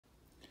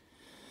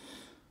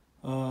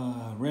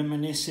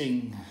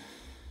Reminiscing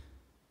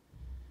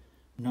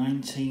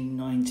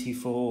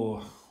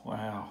 1994.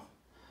 Wow.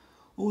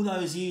 All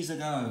those years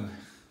ago.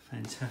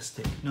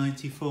 Fantastic.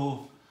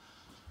 94.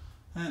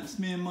 That's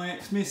me and my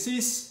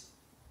ex-missus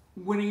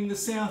winning the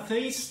South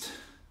East.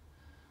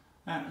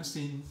 That was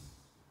in,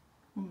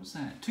 when was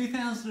that?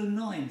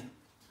 2009.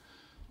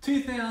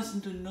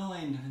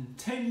 2009, and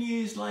 10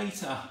 years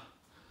later.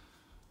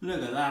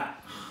 Look at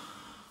that.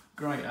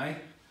 Great, eh? I'm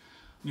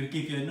going to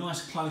give you a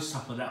nice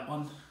close-up of that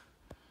one.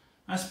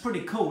 That's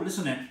pretty cool,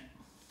 isn't it?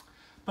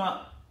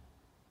 But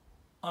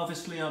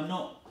obviously I'm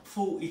not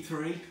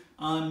 43,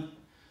 I'm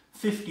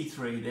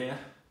 53 there.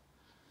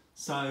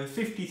 So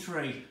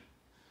 53,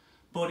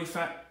 body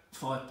fat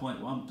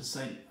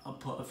 5.1%. I'll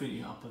put a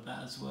video up of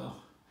that as well.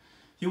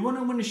 If you want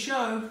to win a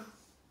show,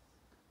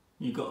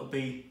 you've got to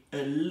be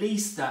at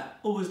least that,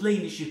 or as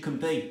lean as you can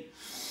be.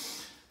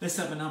 Let's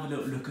have another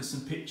little look at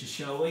some pictures,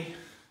 shall we?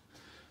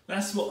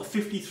 That's what a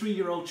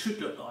 53-year-old should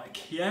look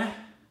like, yeah?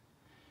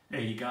 There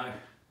you go.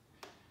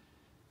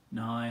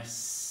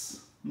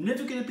 Nice. I'm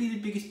never going to be the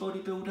biggest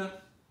bodybuilder.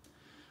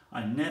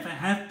 I never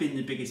have been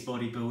the biggest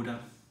bodybuilder,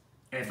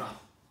 ever.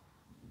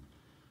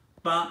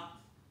 But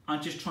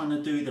I'm just trying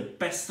to do the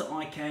best that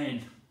I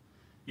can,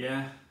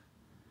 yeah?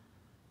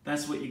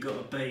 That's what you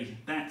got to be.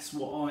 That's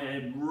what I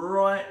am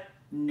right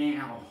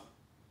now.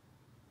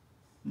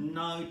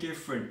 No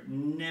different,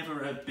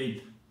 never have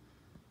been.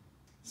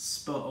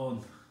 Spot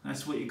on.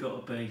 That's what you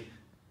got to be.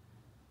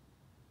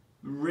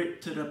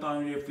 Ripped to the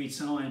bone every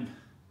time.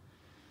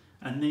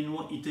 And then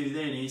what you do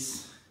then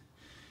is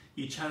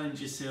you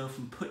challenge yourself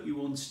and put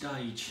you on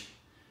stage.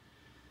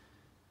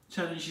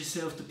 Challenge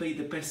yourself to be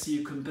the best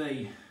you can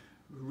be.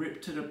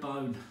 Ripped to the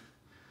bone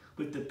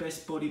with the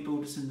best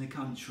bodybuilders in the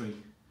country.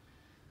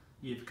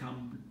 You've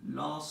come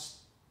last,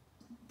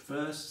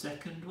 first,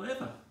 second,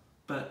 whatever.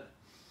 But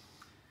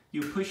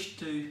you're pushed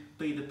to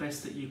be the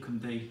best that you can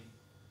be.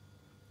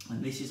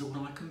 And this is all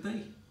I can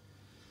be.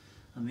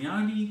 And the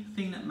only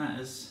thing that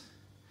matters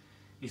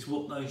is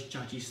what those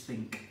judges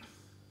think.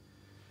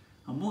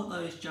 And what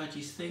those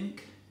judges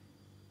think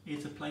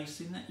is a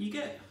placing that you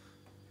get.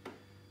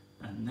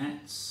 And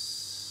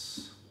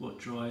that's what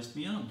drives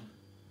me on.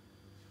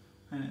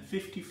 And at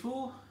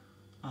 54,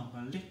 I'm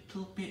a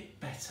little bit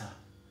better.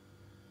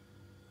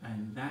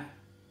 And that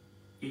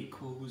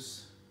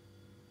equals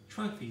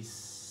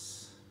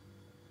trophies.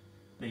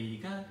 There you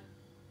go.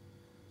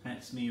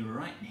 That's me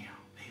right now.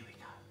 There we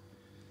go.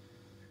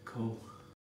 Cool.